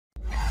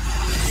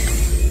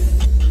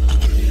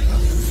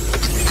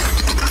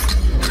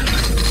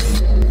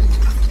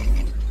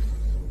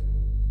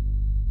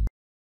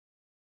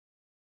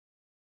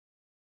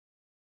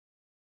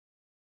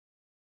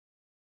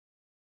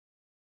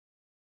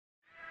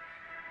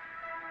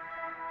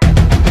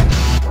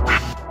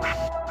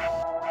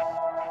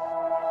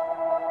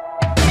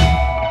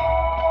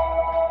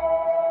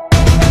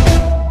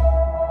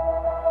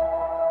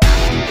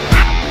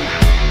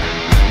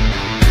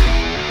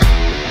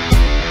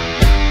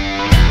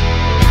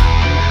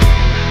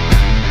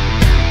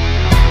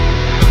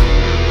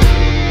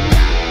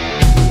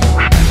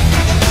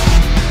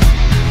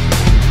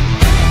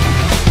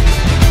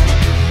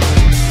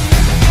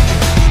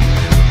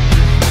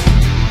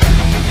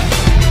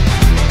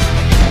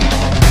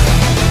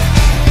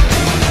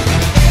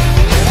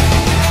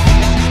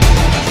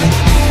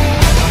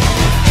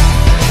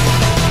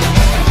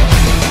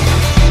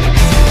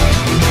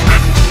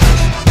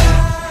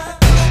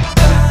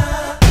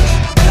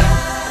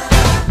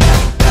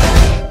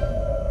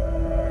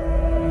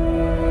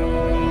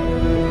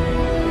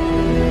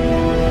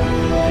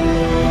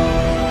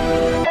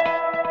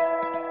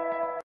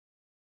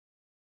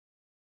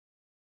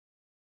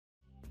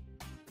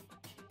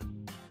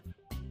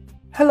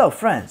Hello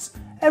friends!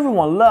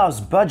 Everyone loves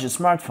budget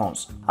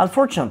smartphones.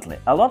 Unfortunately,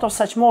 a lot of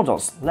such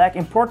models lack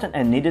important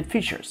and needed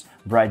features: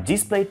 bright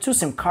display, 2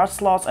 SIM card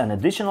slots and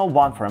additional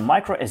one for a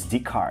micro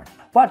SD card.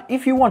 But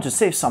if you want to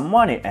save some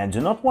money and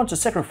do not want to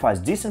sacrifice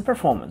decent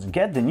performance,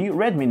 get the new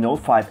Redmi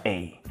Note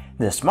 5A.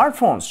 The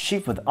smartphones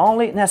ship with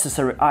only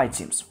necessary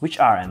items, which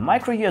are a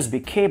micro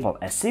USB cable,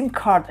 a SIM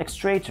card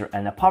extractor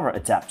and a power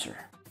adapter.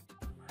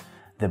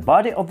 The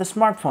body of the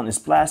smartphone is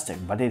plastic,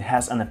 but it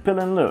has an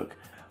appealing look.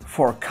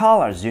 For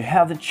colors, you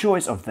have the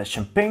choice of the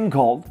champagne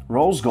gold,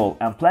 rose gold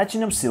and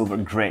platinum silver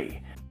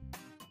gray.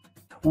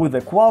 With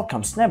the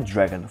Qualcomm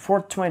Snapdragon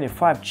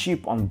 425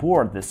 chip on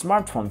board, the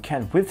smartphone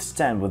can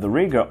withstand with the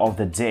rigor of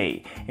the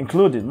day,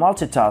 including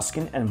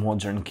multitasking and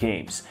modern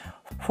games.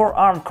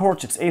 4-ARM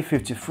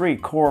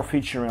Cortex-A53 core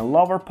featuring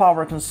lower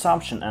power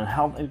consumption and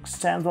help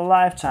extend the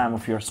lifetime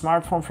of your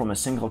smartphone from a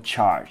single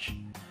charge.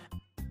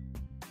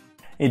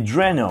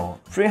 Adreno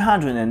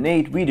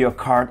 308 video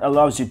card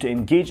allows you to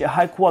engage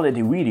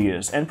high-quality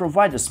videos and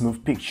provide a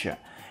smooth picture.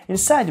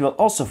 Inside you will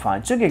also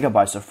find 2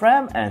 GB of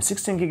RAM and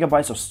 16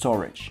 GB of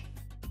storage.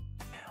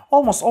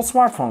 Almost all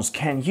smartphones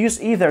can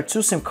use either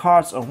 2 SIM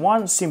cards or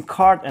 1 SIM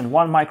card and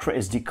 1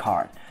 microSD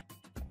card.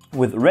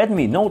 With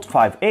Redmi Note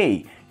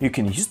 5A, you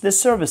can use the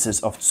services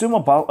of 2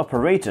 mobile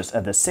operators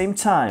at the same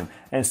time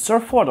and store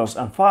photos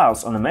and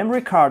files on a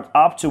memory card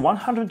up to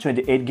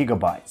 128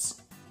 GB.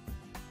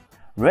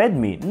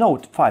 Redmi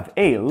Note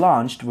 5A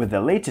launched with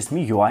the latest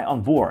MIUI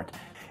on board.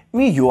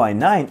 MIUI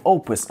 9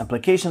 opens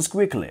applications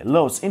quickly,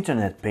 loads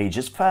internet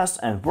pages fast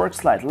and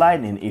works like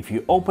lightning if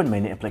you open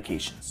many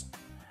applications.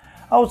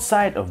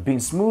 Outside of being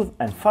smooth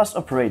and fast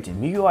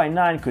operating, MIUI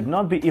 9 could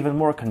not be even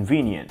more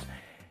convenient.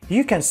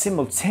 You can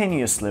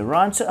simultaneously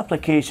run 2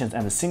 applications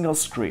and a single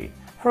screen.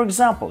 For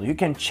example, you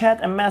can chat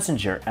and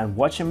Messenger and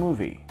watch a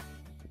movie.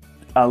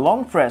 A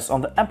long press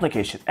on the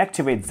application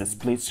activates the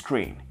split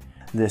screen.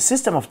 The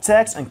system of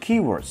text and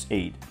keywords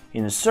aid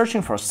in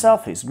searching for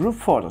selfies, group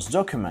photos,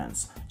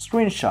 documents,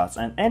 screenshots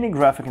and any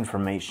graphic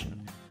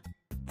information.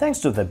 Thanks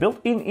to the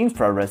built-in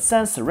infrared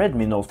sensor,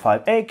 Redmi Note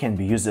 5A can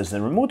be used as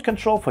a remote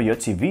control for your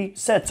TV,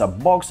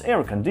 set-top box,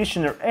 air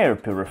conditioner, air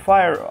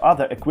purifier or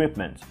other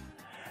equipment.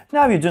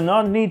 Now you do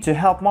not need to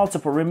help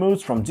multiple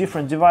remotes from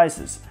different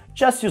devices,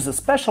 just use a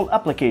special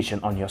application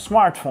on your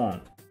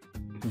smartphone.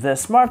 The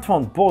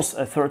smartphone boasts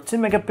a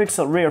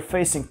 13-megapixel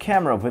rear-facing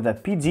camera with a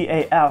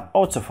PDAF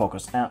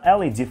autofocus and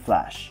LED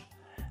flash.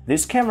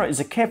 This camera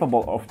is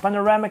capable of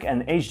panoramic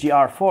and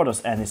HDR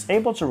photos and is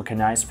able to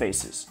recognize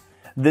faces.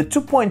 The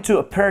 2.2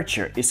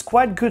 aperture is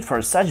quite good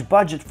for such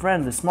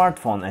budget-friendly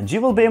smartphone and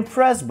you will be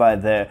impressed by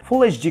the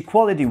Full HD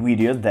quality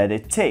video that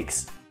it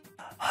takes.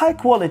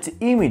 High-quality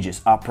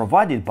images are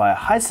provided by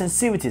a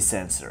high-sensitivity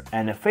sensor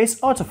and a face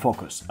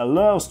autofocus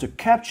allows to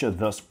capture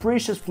those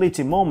precious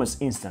fleeting moments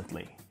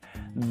instantly.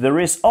 There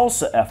is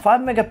also a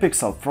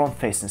 5-megapixel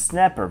front-facing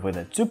snapper with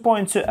a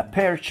 2.2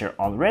 aperture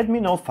on Redmi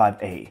Note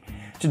 5A.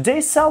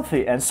 Today's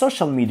selfie and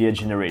social media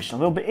generation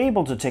will be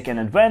able to take an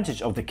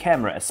advantage of the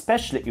camera,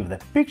 especially if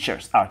the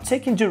pictures are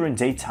taken during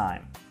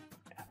daytime.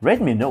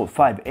 Redmi Note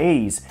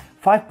 5A's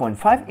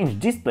 5.5-inch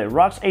display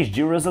rocks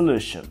HD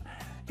resolution.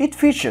 It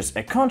features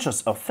a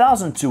contrast of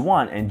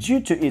 1000:1 and due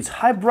to its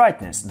high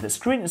brightness, the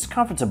screen is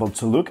comfortable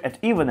to look at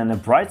even in a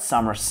bright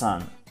summer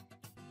sun.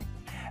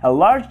 A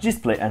large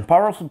display and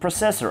powerful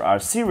processor are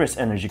serious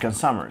energy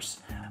consumers,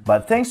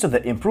 but thanks to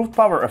the improved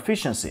power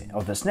efficiency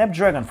of the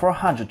Snapdragon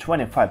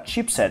 425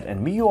 chipset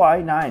and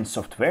MIUI 9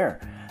 software,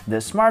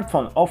 the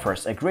smartphone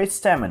offers a great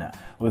stamina.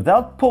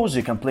 Without pause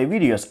you can play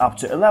videos up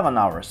to 11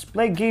 hours,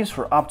 play games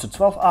for up to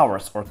 12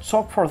 hours or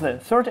talk for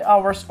 30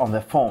 hours on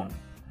the phone.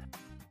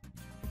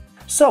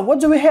 So what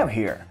do we have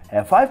here?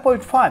 A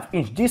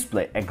 5.5-inch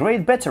display, a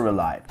great battery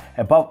life,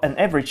 above and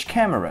average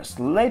cameras,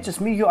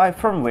 latest MIUI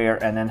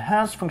firmware and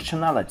enhanced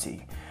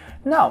functionality.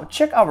 Now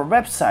check our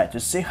website to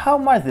see how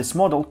much this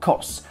model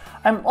costs.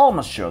 I'm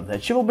almost sure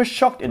that you will be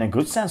shocked in a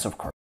good sense, of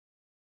course.